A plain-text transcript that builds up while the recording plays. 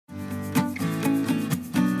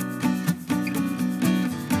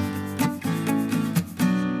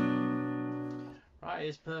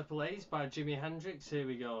Here's Purple Haze by Jimi Hendrix. Here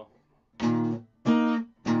we go.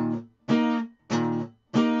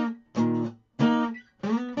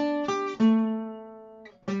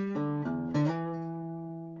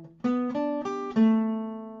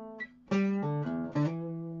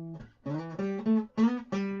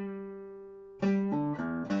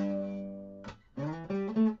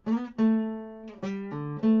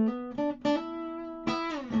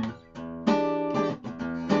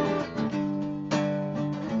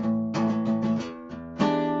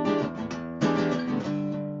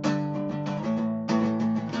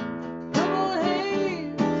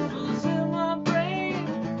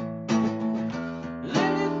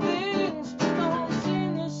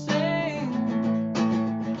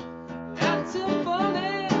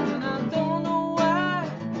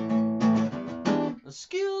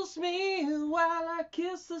 Excuse me while I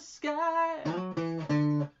kiss the sky.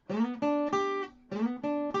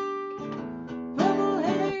 Purple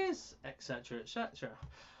haze, etc., etc.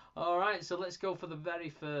 Alright, so let's go for the very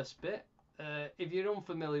first bit. If you're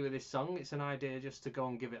unfamiliar with this song, it's an idea just to go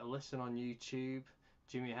and give it a listen on YouTube.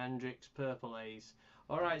 Jimi Hendrix, Purple Haze.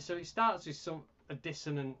 Alright, so it starts with a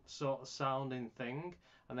dissonant sort of sounding thing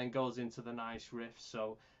and then goes into the nice riff.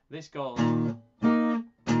 So this goes...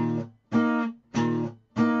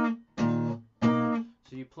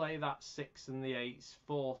 So you play that 6 and the 8s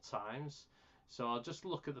 4 times. So I'll just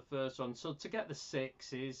look at the first one. So to get the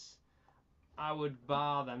 6s, I would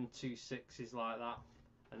bar them 2 6s like that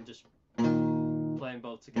and just play them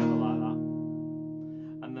both together like that.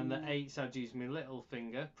 And then the 8s, I'd use my little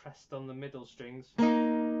finger pressed on the middle strings.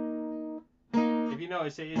 If you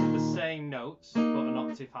notice, it is the same notes but an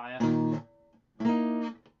octave higher.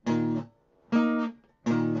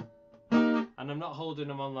 And I'm not holding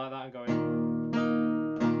them on like that and going.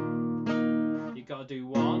 You've got to do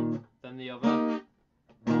one, then the other,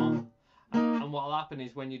 one. And what'll happen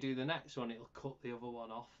is when you do the next one, it'll cut the other one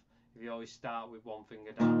off. If you always start with one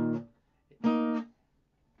finger down.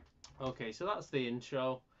 Okay, so that's the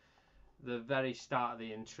intro, the very start of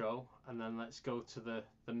the intro, and then let's go to the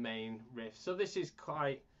main riff. So this is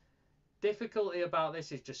quite, difficulty about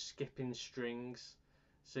this is just skipping strings.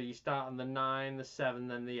 So you start on the 9, the 7,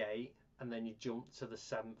 then the 8, and then you jump to the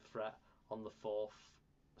 7th fret on the 4th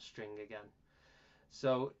string again.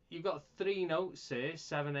 So you've got 3 notes here,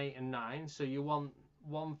 7, 8 and 9, so you want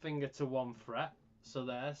one finger to one fret. So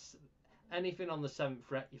there's anything on the 7th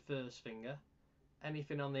fret, your first finger,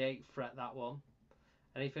 anything on the 8th fret, that one,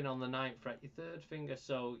 anything on the 9th fret, your 3rd finger.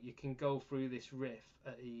 So you can go through this riff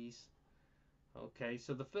at ease. Okay,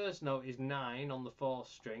 so the first note is 9 on the 4th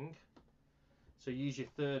string, so use your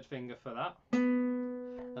 3rd finger for that,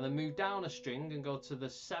 and then move down a string and go to the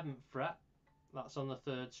 7th fret, that's on the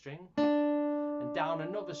 3rd string, and down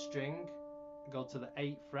another string, go to the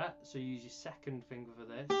 8th fret, so use your 2nd finger for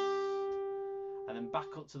this, and then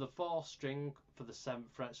back up to the 4th string for the 7th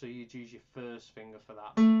fret, so you'd use your 1st finger for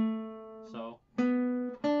that. So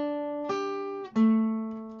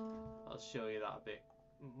I'll show you that a bit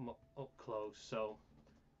up close. So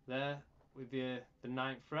there with the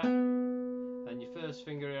 9th fret, then your 1st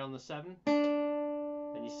finger here on the 7,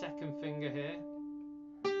 then your 2nd finger here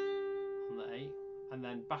on the 8, and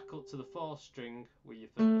then back up to the 4th string with your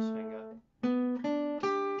 1st finger.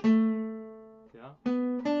 Yeah.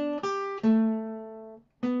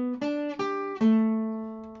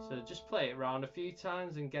 So just play it around a few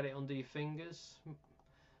times and get it under your fingers.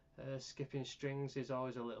 Skipping strings is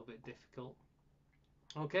always a little bit difficult.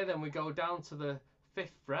 Okay, then we go down to the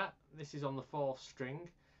 5th fret. This is on the 4th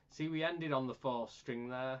string. See, we ended on the 4th string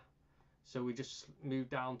there. So we just move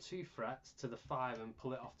down 2 frets to the 5 and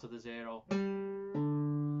pull it off to the 0.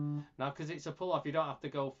 Now, because it's a pull off, you don't have to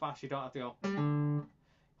go fast, you don't have to go.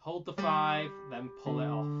 Hold the 5, then pull it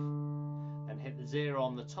off. Then hit the 0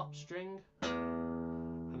 on the top string.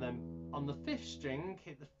 And then on the 5th string,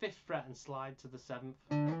 hit the 5th fret and slide to the 7th.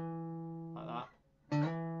 Like that.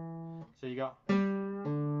 So you got.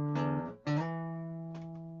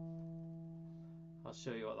 I'll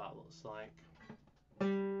show you what that looks like.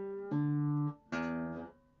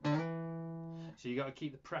 So you got to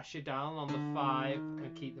keep the pressure down on the 5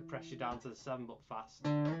 and keep the pressure down to the 7, but fast.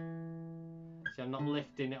 See, I'm not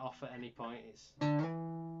lifting it off at any point. It's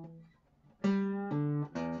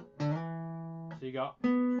so you got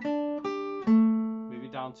move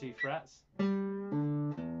it down 2 frets.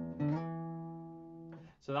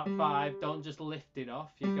 So that 5, don't just lift it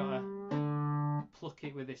off. You've got to pluck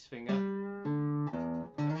it with this finger.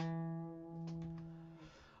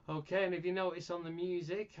 Okay, and if you notice on the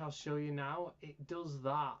music, I'll show you now, it does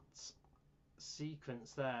that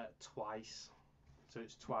sequence there twice. So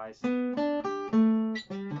it's twice.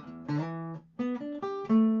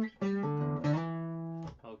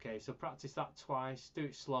 so practice that twice, do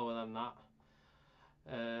it slower than that.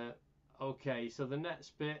 Okay, so the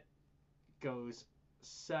next bit goes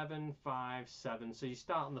 7, 5, 7. So you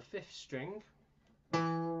start on the 5th string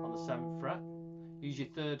on the 7th fret. Use your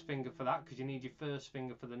 3rd finger for that because you need your 1st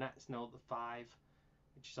finger for the next note, the 5,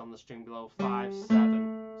 which is on the string below. 5,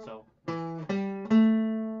 7. So let's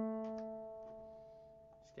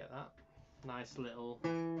get that nice little.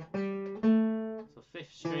 So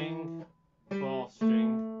 5th string, 4th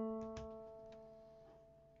string,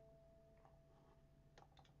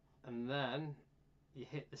 and then you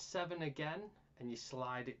hit the 7 again and you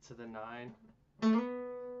slide it to the 9.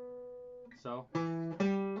 So,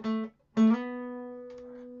 and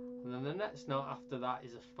then the next note after that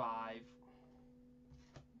is a 5.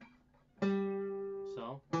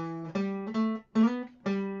 So,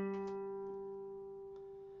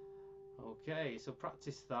 okay, so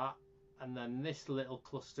practice that, and then this little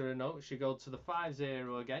cluster of notes, you go to the 5,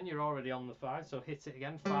 0 again. You're already on the 5, so hit it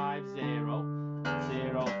again. 5, 0,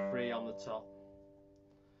 0, 3 on the top.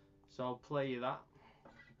 So I'll play you that.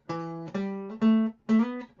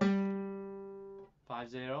 5,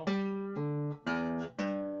 0.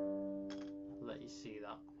 Let you see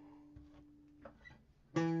that.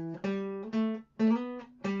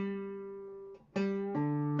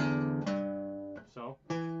 So,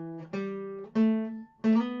 and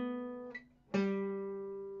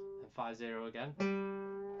 5, 0 again.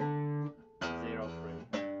 0,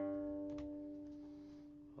 3.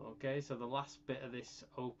 Okay, so the last bit of this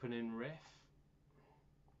opening riff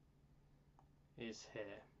is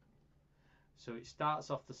here. So it starts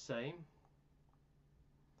off the same,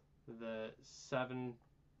 the 7,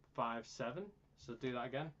 5, 7. So do that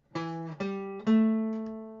again.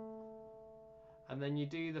 And then you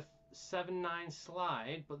do the 7, 9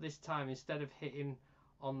 slide, but this time instead of hitting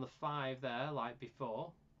on the 5 there like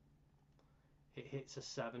before, it hits a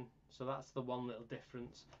 7. So that's the one little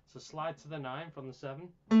difference. So slide to the 9 from the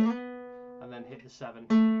 7 and then hit the 7.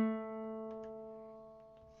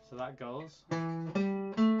 So that goes.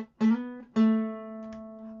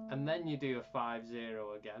 And then you do a 5,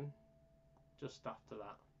 0 again just after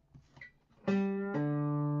that.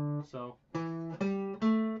 So I'm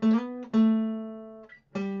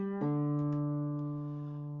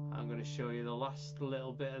going to show you the last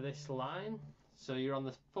little bit of this line. So you're on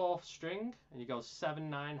the 4th string and you go 7,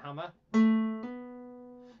 9 hammer.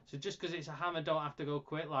 So just because it's a hammer, don't have to go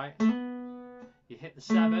quick. Like you hit the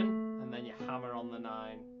 7 and then you hammer on the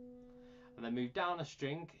 9, and then move down a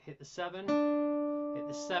string, hit the 7, hit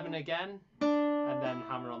the 7 again, and then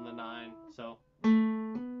hammer on the 9. So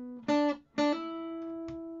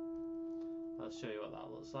I'll show you what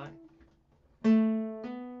that looks like.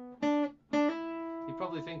 You're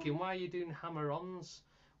probably thinking, why are you doing hammer-ons?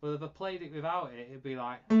 Well, if I played it without it, it'd be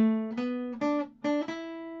like,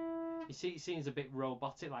 you see, it seems a bit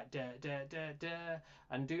robotic, like da da da da.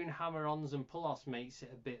 And doing hammer-ons and pull-offs makes it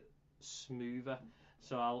a bit smoother.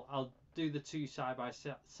 So I'll do the two side by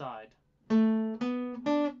side.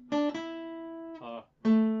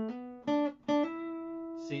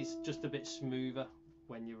 See, it's just a bit smoother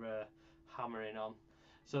when you're hammering on.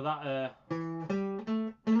 So that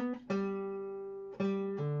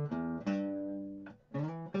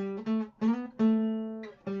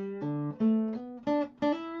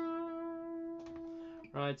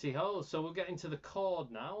righty ho. So we'll get into the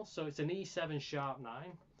chord now. So it's an E7 sharp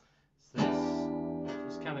 9. It's this.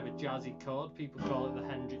 It's kind of a jazzy chord. People call it the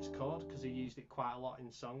Hendrix chord because he used it quite a lot in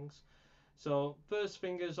songs. So first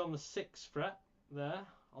finger's on the 6th fret there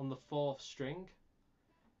on the 4th string.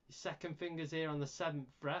 Your second finger's here on the 7th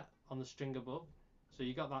fret on the string above. So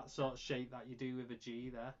you got that sort of shape that you do with a G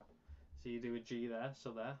there. So you do a G there,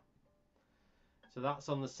 so there. So that's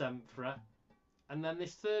on the 7th fret. And then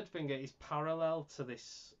this third finger is parallel to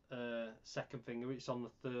this second finger. It's on the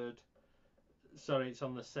it's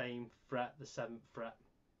on the same fret, the 7th fret.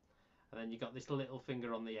 And then you got this little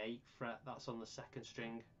finger on the 8th fret. That's on the 2nd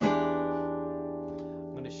string.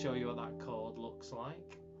 I'm going to show you what that chord looks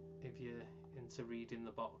like if you're into reading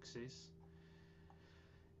the boxes.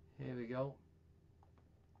 Here we go.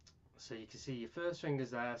 So you can see your first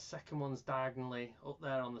finger's there, second one's diagonally up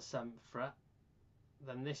there on the 7th fret.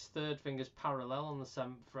 Then this third finger's parallel on the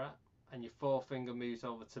 7th fret, and your fourth finger moves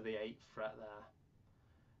over to the 8th fret there.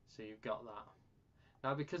 So you've got that.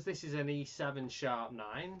 Now because this is an E7 sharp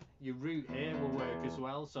 9, your root here will work as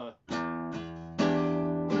well. So,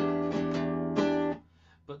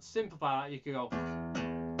 but to simplify that, you could go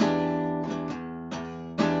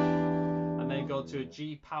and then go to a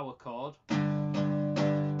G power chord.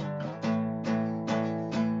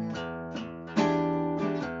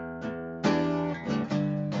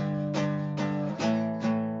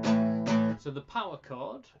 So the power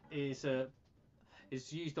chord is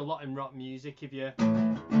used a lot in rock music. If you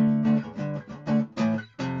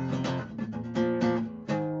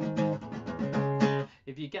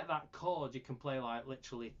get that chord, you can play like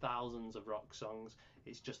literally thousands of rock songs.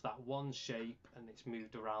 It's just that one shape and it's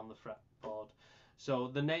moved around the fretboard. So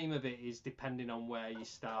the name of it is depending on where you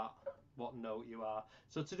start, what note you are.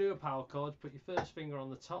 So to do a power chord, put your first finger on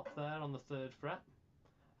the top there on the 3rd fret,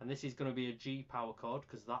 and this is going to be a G power chord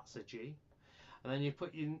because that's a G. And then you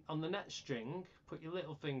put on the next string, put your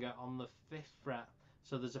little finger on the 5th fret,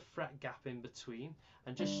 so there's a fret gap in between,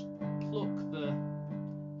 and just pluck the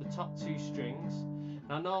top 2 strings.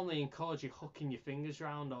 Now normally in chords you're hooking your fingers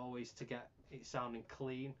around always to get it sounding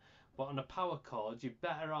clean, but on a power chord you're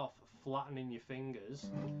better off flattening your fingers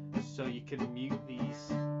so you can mute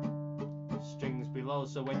these strings below.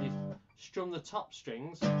 So when you strum the top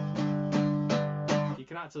strings, you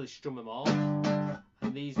can actually strum them all,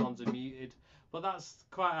 and these ones are muted. But that's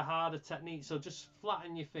quite a harder technique, so just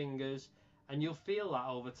flatten your fingers and you'll feel that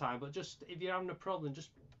over time. But just if you're having a problem,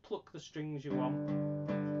 just pluck the strings you want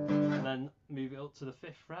and then move it up to the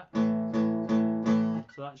 5th fret.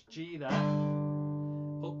 So that's G there.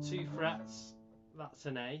 Up 2 frets, that's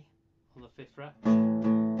an A on the 5th fret.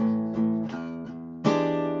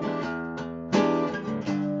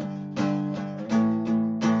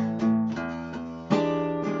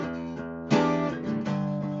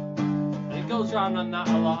 And it goes around on that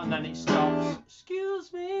a lot, and then it stops.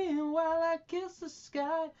 Excuse me while I kiss the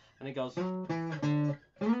sky. And it goes.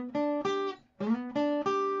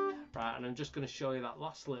 Right, and I'm just going to show you that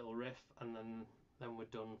last little riff, and then we're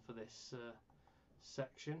done for this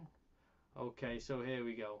section. Okay, so here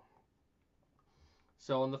we go.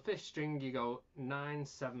 So on the 5th string you go 9,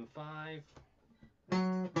 7, 5.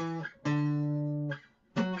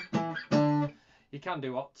 You can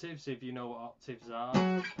do octaves if you know what octaves are,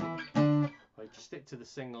 or just stick to the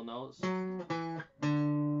single notes.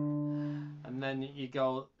 And then you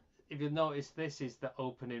go, if you notice, this is the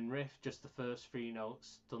opening riff, just the first 3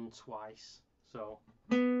 notes done twice. So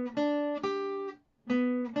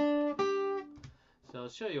I'll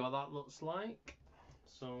show you what that looks like.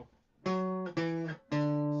 So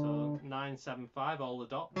 9, 7, 5, all the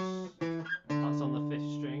dots. That's on the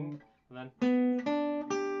 5th string, and then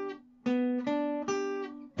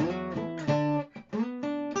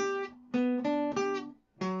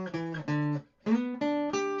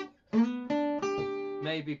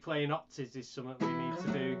maybe playing octaves is something we need to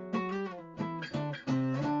do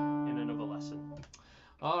in another lesson.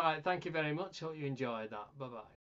 Alright, thank you very much. Hope you enjoyed that. Bye bye.